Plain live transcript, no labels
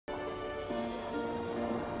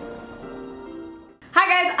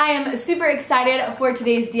Hi guys, I am super excited for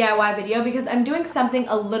today's DIY video because I'm doing something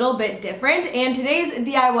a little bit different, and today's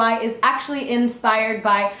DIY is actually inspired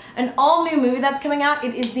by an all-new movie that's coming out.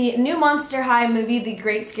 It is the new Monster High movie, The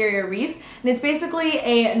Great Scarrier Reef, and it's basically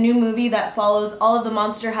a new movie that follows all of the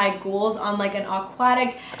Monster High ghouls on like an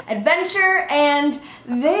aquatic adventure, and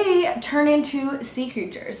they turn into sea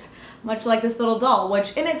creatures. Much like this little doll,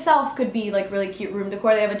 which in itself could be like really cute room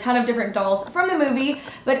decor. They have a ton of different dolls from the movie,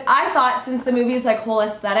 but I thought since the movie's like whole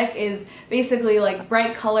aesthetic is basically like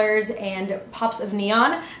bright colors and pops of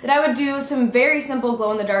neon, that I would do some very simple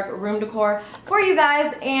glow-in-the-dark room decor for you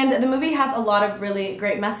guys. And the movie has a lot of really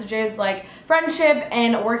great messages like friendship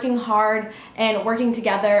and working hard and working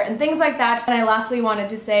together and things like that. And I lastly wanted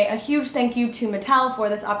to say a huge thank you to Mattel for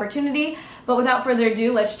this opportunity. But without further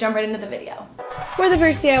ado, let's jump right into the video. For the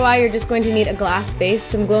first DIY, you're just going to need a glass base,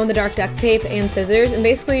 some glow-in-the-dark duct tape, and scissors. And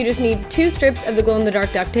basically you just need 2 strips of the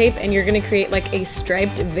glow-in-the-dark duct tape, and you're gonna create like a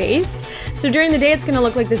striped vase. So during the day it's gonna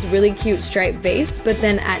look like this really cute striped vase, but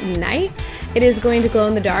then at night it is going to glow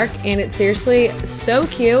in the dark, and it's seriously so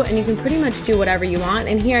cute, and you can pretty much do whatever you want.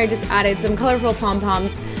 And here I just added some colorful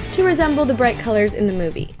pom-poms to resemble the bright colors in the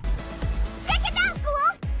movie.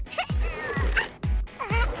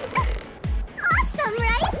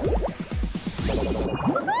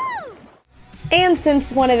 And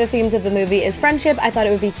since one of the themes of the movie is friendship, I thought it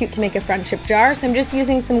would be cute to make a friendship jar. So I'm just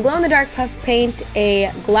using some glow-in-the-dark puff paint, a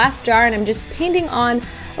glass jar, and I'm just painting on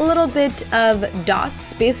a little bit of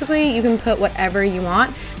dots. Basically, you can put whatever you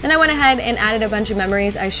want. Then I went ahead and added a bunch of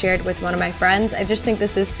memories I shared with one of my friends. I just think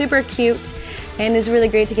this is super cute and is really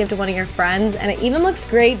great to give to one of your friends. And it even looks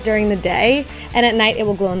great during the day, and at night it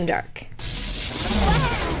will glow in the dark.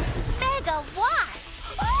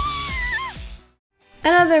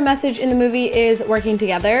 Another message in the movie is working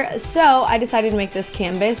together, so I decided to make this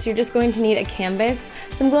canvas. You're just going to need a canvas,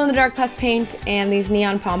 some glow-in-the-dark puff paint, and these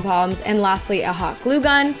neon pom-poms, and lastly a hot glue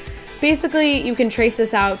gun. Basically, you can trace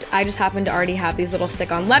this out. I just happen to already have these little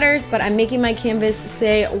stick-on letters, but I'm making my canvas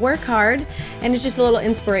say work hard, and it's just a little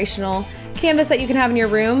inspirational canvas that you can have in your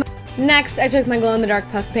room. Next, I took my glow-in-the-dark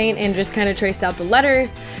puff paint and just kind of traced out the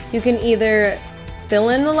letters. You can either fill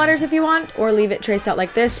in the letters if you want, or leave it traced out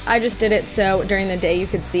like this. I just did it so during the day you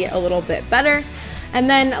could see it a little bit better. And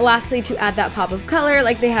then lastly, to add that pop of color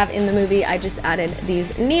like they have in the movie, I just added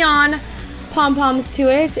these neon pom-poms to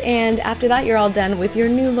it, and after that you're all done with your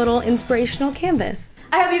new little inspirational canvas.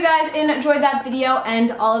 I hope you guys enjoyed that video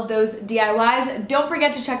and all of those DIYs. Don't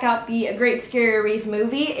forget to check out the Great Scarrier Reef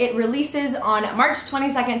movie. It releases on March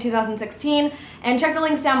 22nd, 2016, and check the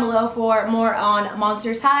links down below for more on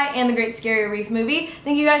Monsters High and the Great Scarrier Reef movie.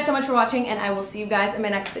 Thank you guys so much for watching, and I will see you guys in my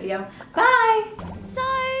next video. Bye! So,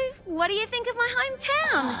 what do you think of my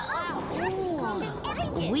hometown?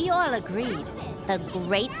 We all agreed the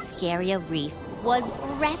Great Scarrier Reef was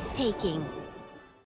breathtaking.